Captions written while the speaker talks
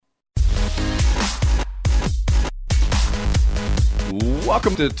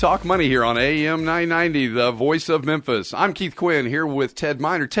Welcome to Talk Money here on AM 990, the voice of Memphis. I'm Keith Quinn here with Ted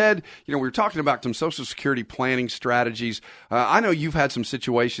Miner. Ted, we were talking about some Social Security planning strategies. I know you've had some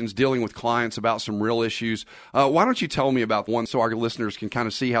situations dealing with clients about some real issues. Why don't you tell me about one so our listeners can kind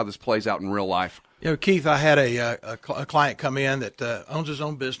of see how this plays out in real life? Keith, I had a client come in that owns his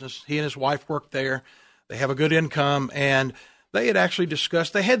own business. He and his wife work there. They have a good income, and they had actually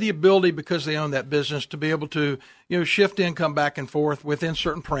discussed, they had the ability, because they own that business, to be able to, shift income back and forth within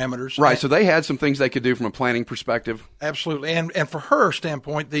certain parameters. Right. So they had some things they could do from a planning perspective. Absolutely. And for her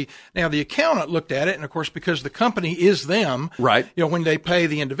standpoint, the accountant looked at it, and of course, because the company is them, right. When they pay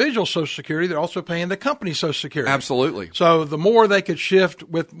the individual Social Security, they're also paying the company Social Security. Absolutely. So the more they could shift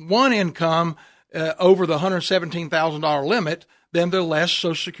with one income over the $117,000 limit, then the less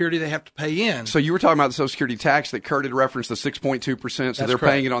Social Security they have to pay in. So you were talking about the Social Security tax that Kurt had referenced, the 6.2%. So That's they're correct.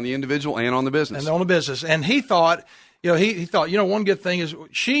 paying it on the individual and on the business. And on the business. And he thought, he thought, one good thing is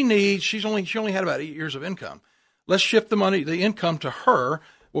she only had about 8 years of income. Let's shift the income to her.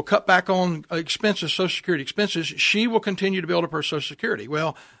 We'll cut back on expenses, Social Security expenses. She will continue to build up her Social Security.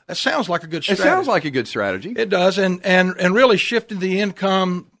 Well, that sounds like a good strategy. It sounds like a good strategy. It does. And really shifting the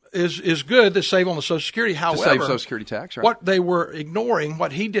income is good to save on the Social Security. However, to save Social Security tax, right? What they were ignoring,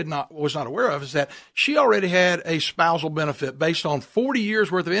 what he was not aware of, is that she already had a spousal benefit based on 40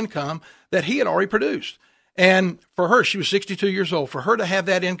 years worth of income that he had already produced. And for her, she was 62 years old. For her to have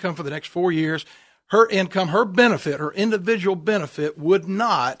that income for the next 4 years, her income, her benefit, her individual benefit would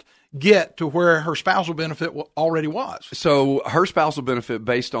not get to where her spousal benefit already was. So her spousal benefit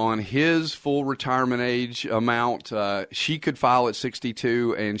based on his full retirement age amount, she could file at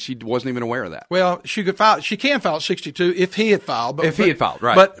 62, and she wasn't even aware of that. Well, she can file at 62 if he had filed. If he had filed,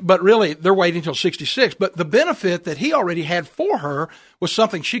 right. But really, they're waiting until 66. But the benefit that he already had for her was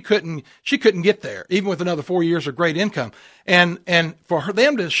something she couldn't get there, even with another 4 years of great income. And for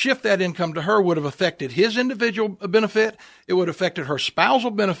them to shift that income to her would have affected his individual benefit. It would have affected her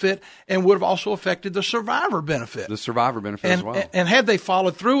spousal benefit, and would have also affected the survivor benefit. The survivor benefit as well. And had they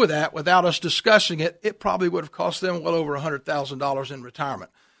followed through with that without us discussing it, it probably would have cost them well over $100,000 in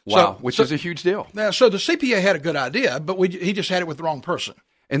retirement. Wow, which is a huge deal. So the CPA had a good idea, but he just had it with the wrong person.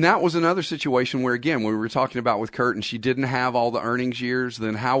 And that was another situation where, again, we were talking about with Kurt, and she didn't have all the earnings years,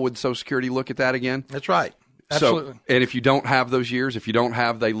 then how would Social Security look at that again? That's right. Absolutely. So, and if you don't have those years,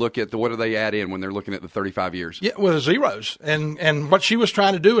 they look at what do they add in when they're looking at the 35 years? Yeah, well, zeros. And what she was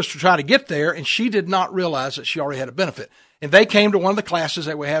trying to do is to try to get there, and she did not realize that she already had a benefit. And they came to one of the classes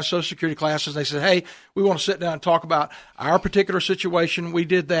that we have, Social Security classes. They said, hey, we want to sit down and talk about our particular situation. We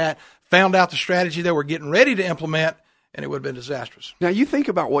did that, found out the strategy they were getting ready to implement, and it would have been disastrous. Now, you think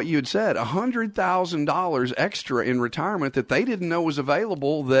about what you had said, $100,000 extra in retirement that they didn't know was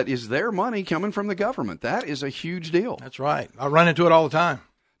available, that is their money coming from the government. That is a huge deal. That's right. I run into it all the time.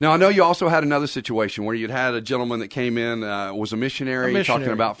 Now, I know you also had another situation where you'd had a gentleman that came in, was a missionary, talking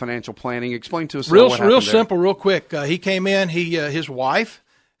about financial planning. Explain to us what happened real there. simple, real quick. He came in. His wife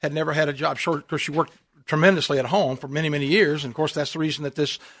had never had a job. Of course, she worked tremendously at home for many, many years. And, of course, that's the reason that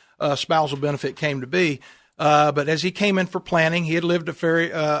this spousal benefit came to be. But as he came in for planning, he had lived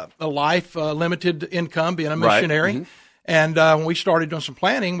a life, limited income, being a missionary. Right. Mm-hmm. And when we started doing some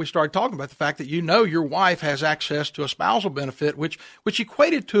planning, we started talking about the fact that your wife has access to a spousal benefit, which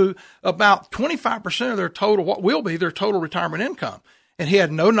equated to about 25% of their total, what will be their total retirement income. And he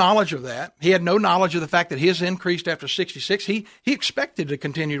had no knowledge of that. He had no knowledge of the fact that his increased after 66. He expected to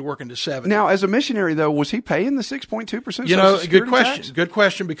continue to work into 70. Now, as a missionary, though, was he paying the 6.2%? Good question. Tax? Good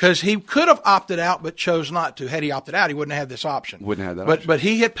question, because he could have opted out but chose not to. Had he opted out, he wouldn't have this option. Wouldn't have that option. But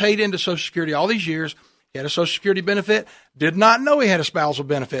he had paid into Social Security all these years. He had a Social Security benefit, did not know he had a spousal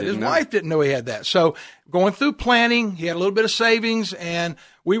benefit. His wife didn't know he had that. So going through planning, he had a little bit of savings, and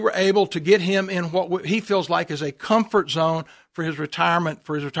we were able to get him in what he feels like is a comfort zone for his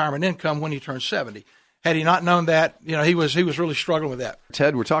retirement income when he turns 70. Had he not known that, he was really struggling with that.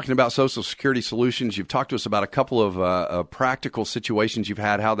 Ted, we're talking about Social Security solutions. You've talked to us about a couple of practical situations you've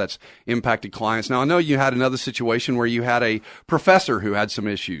had, how that's impacted clients. Now, I know you had another situation where you had a professor who had some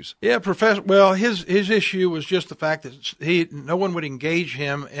issues. Yeah, professor. Well, his issue was just the fact that no one would engage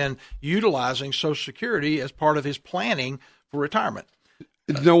him in utilizing Social Security as part of his planning for retirement.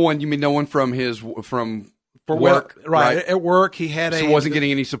 No one? You mean no one from For work, right. At work, he had so wasn't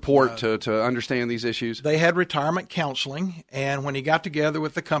getting any support to understand these issues? They had retirement counseling, and when he got together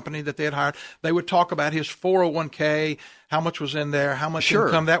with the company that they had hired, they would talk about his 401k, how much was in there, how much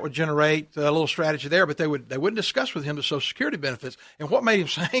income that would generate, a little strategy there, but they wouldn't discuss with him the Social Security benefits. And what made him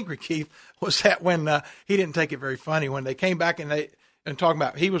so angry, Keith, was that when he didn't take it very funny, when they came back and talking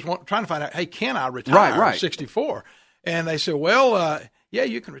about, he was trying to find out, hey, can I retire at 64? And they said, well, yeah,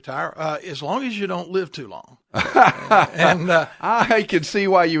 you can retire as long as you don't live too long. and I can see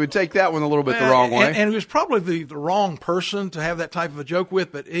why you would take that one a little bit the wrong way. And he was probably the wrong person to have that type of a joke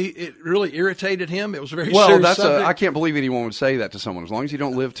with, but it really irritated him. It was a very serious subject. I can't believe anyone would say that to someone. As long as you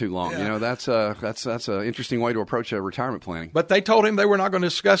don't live too long, that's an interesting way to approach retirement planning. But they told him they were not going to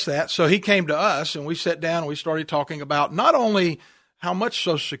discuss that, so he came to us, and we sat down and we started talking about not only how much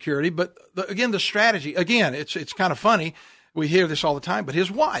Social Security, but the strategy. Again, it's kind of funny. We hear this all the time, but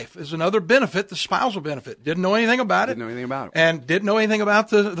his wife is another benefit, the spousal benefit. Didn't know anything about it. And didn't know anything about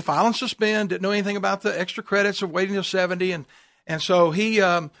the file and suspend, didn't know anything about the extra credits of waiting till 70. And so he,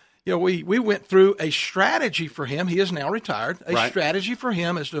 we went through a strategy for him. He is now retired. Strategy for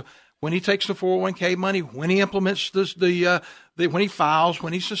him as to when he takes the 401k money, when he implements when he files,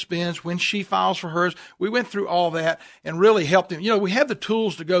 when he suspends, when she files for hers. We went through all that and really helped him. We have the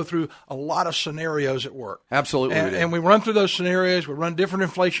tools to go through a lot of scenarios at work. Absolutely. And we run through those scenarios. We run different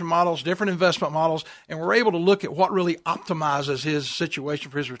inflation models, different investment models, and we're able to look at what really optimizes his situation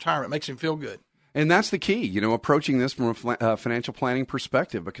for his retirement, makes him feel good. And that's the key, approaching this from a financial planning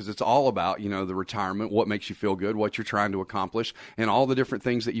perspective, because it's all about, the retirement, what makes you feel good, what you're trying to accomplish, and all the different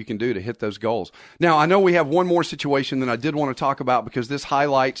things that you can do to hit those goals. Now, I know we have one more situation that I did want to talk about because this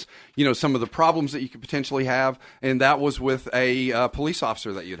highlights, some of the problems that you could potentially have, and that was with a police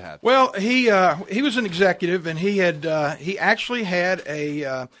officer that you'd had. Well, he was an executive, and he actually had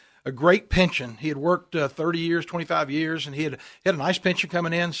a great pension. He had worked 30 years, 25 years, and he had a nice pension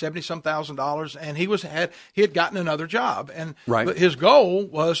coming in, $70-some thousand, and he had gotten another job. And but his goal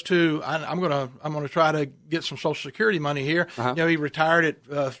was to I'm going to try to get some Social Security money here. He retired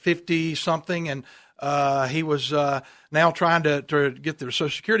at 50 something, and he was now trying to get the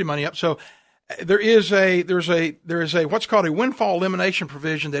Social Security money up. So there is a what's called a windfall elimination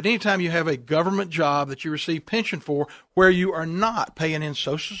provision that anytime you have a government job that you receive pension for where you are not paying in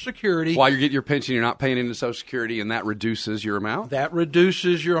Social Security. While you're getting your pension, you're not paying into Social Security, and that reduces your amount? That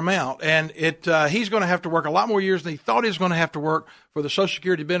reduces your amount. And he's going to have to work a lot more years than he thought he was going to have to work for the Social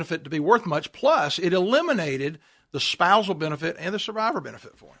Security benefit to be worth much. Plus, it eliminated the spousal benefit and the survivor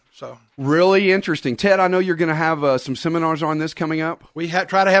benefit for him. So really interesting. Ted, I know you're going to have some seminars on this coming up. We try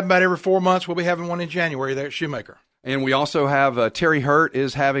to have them about every 4 months. We'll be having one in January there at Shoemaker. And we also have Terry Hurt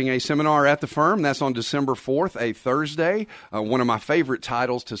is having a seminar at the firm. That's on December 4th, a Thursday. One of my favorite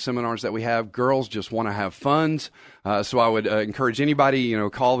titles to seminars that we have, Girls Just Want to Have Funds. So I would encourage anybody,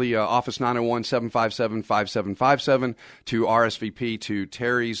 call the office 901-757-5757 to RSVP to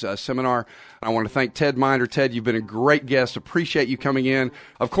Terry's seminar. I want to thank Ted Minder. Ted, you've been a great guest. Appreciate you coming in.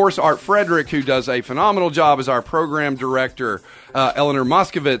 Of course, Art Frederick, who does a phenomenal job as our program director, Eleanor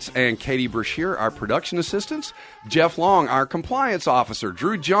Moskovitz and Katie Brashear, our production assistants, Jeff Long, our compliance officer,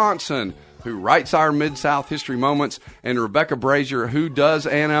 Drew Johnson, who writes our Mid-South History Moments, and Rebecca Brazier, who does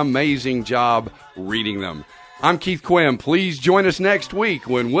an amazing job reading them. I'm Keith Quinn. Please join us next week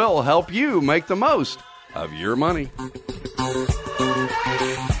when we'll help you make the most of your money.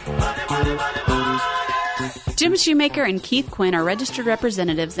 Jim Shoemaker and Keith Quinn are registered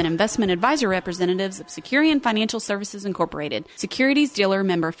representatives and investment advisor representatives of Securian Financial Services Incorporated, securities dealer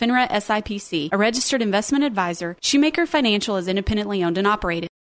member FINRA SIPC, a registered investment advisor. Shoemaker Financial is independently owned and operated.